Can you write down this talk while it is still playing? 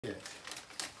Yeah.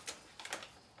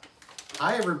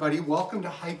 Hi everybody, welcome to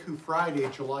Haiku Friday,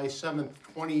 July 7th,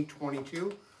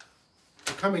 2022.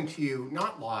 We're coming to you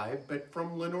not live, but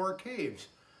from Lenore Caves.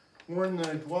 We're in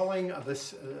the dwelling of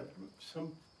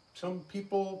some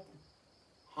people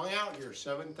hung out here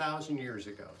 7,000 years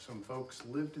ago. Some folks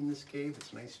lived in this cave.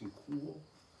 It's nice and cool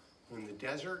in the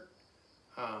desert.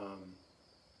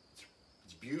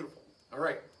 It's beautiful. All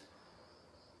right.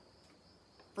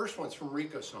 First one's from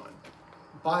Rico-san.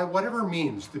 By whatever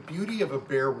means, the beauty of a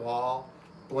bare wall,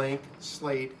 blank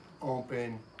slate,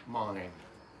 open mind.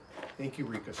 Thank you,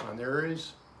 Rico-san. There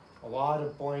is a lot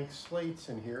of blank slates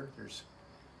in here. There's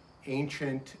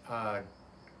ancient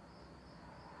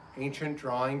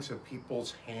drawings of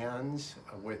people's hands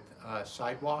with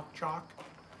sidewalk chalk.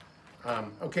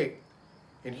 Okay,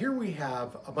 and here we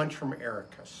have a bunch from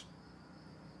Ericus.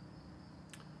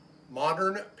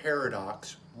 Modern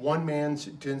paradox, one man's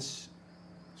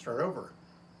start over.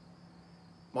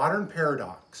 Modern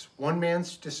paradox, one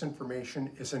man's disinformation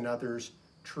is another's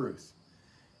truth.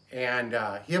 And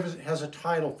he has a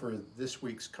title for this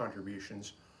week's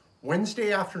contributions,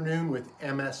 Wednesday Afternoon with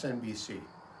MSNBC.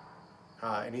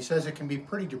 And he says it can be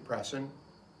pretty depressing.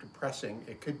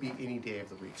 It could be any day of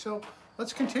the week. So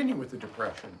let's continue with the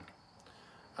depression.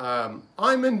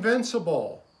 I'm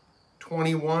invincible.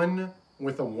 21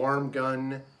 with a warm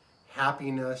gun.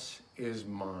 Happiness is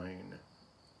mine.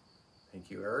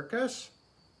 Thank you, Ericus.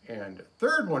 And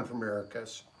third one from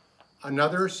Ericus,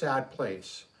 another sad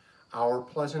place. Our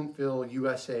Pleasantville,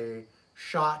 USA,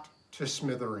 shot to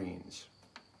smithereens.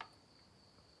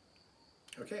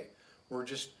 Okay, we're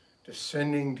just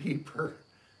descending deeper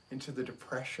into the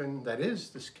depression that is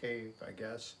this cave, I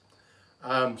guess.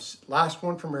 Last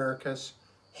one from Ericus,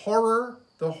 horror,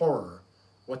 the horror,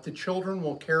 what the children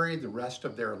will carry the rest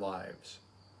of their lives.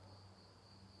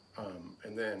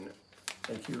 And then,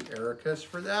 thank you, Ericus,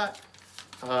 for that.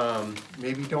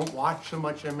 Maybe don't watch so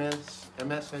much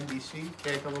MSNBC.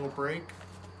 Take a little break.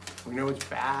 We know it's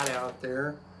bad out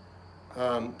there.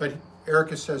 But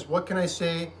Ericus says, what can I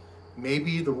say?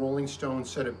 Maybe the Rolling Stones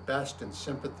said it best in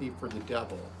Sympathy for the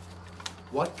Devil.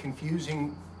 What's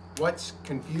confusing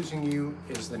you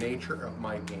is the nature of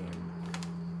my game.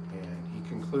 And he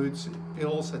concludes, it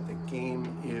feels that the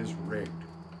game is rigged.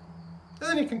 And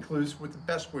then he concludes with the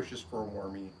best wishes for a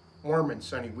warm and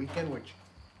sunny weekend, which,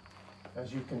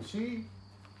 as you can see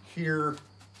here,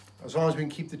 as long as we can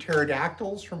keep the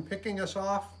pterodactyls from picking us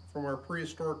off from our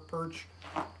prehistoric perch,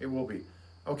 it will be.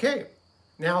 Okay,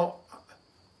 now,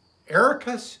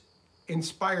 Ericus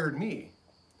inspired me.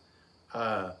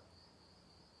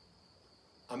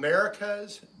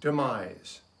 America's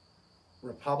demise.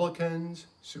 Republicans,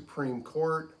 Supreme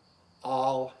Court,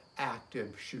 all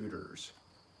active shooters.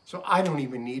 So I don't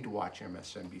even need to watch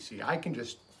MSNBC. I can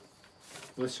just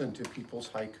listen to people's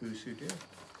haikus who do.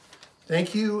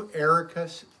 Thank you,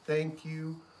 Ericus. Thank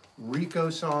you,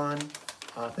 Rico-san.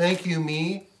 Thank you,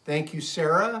 me. Thank you,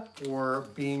 Sarah, for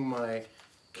being my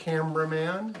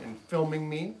cameraman and filming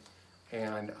me.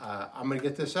 And I'm going to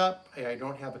get this up. I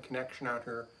don't have a connection out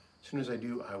here. As soon as I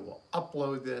do, I will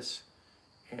upload this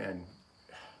and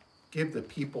give the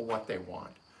people what they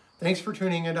want. Thanks for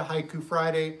tuning into Haiku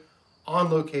Friday on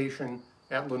location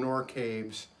at Lenore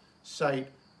Caves, site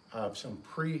of some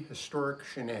prehistoric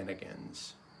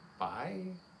shenanigans. Bye.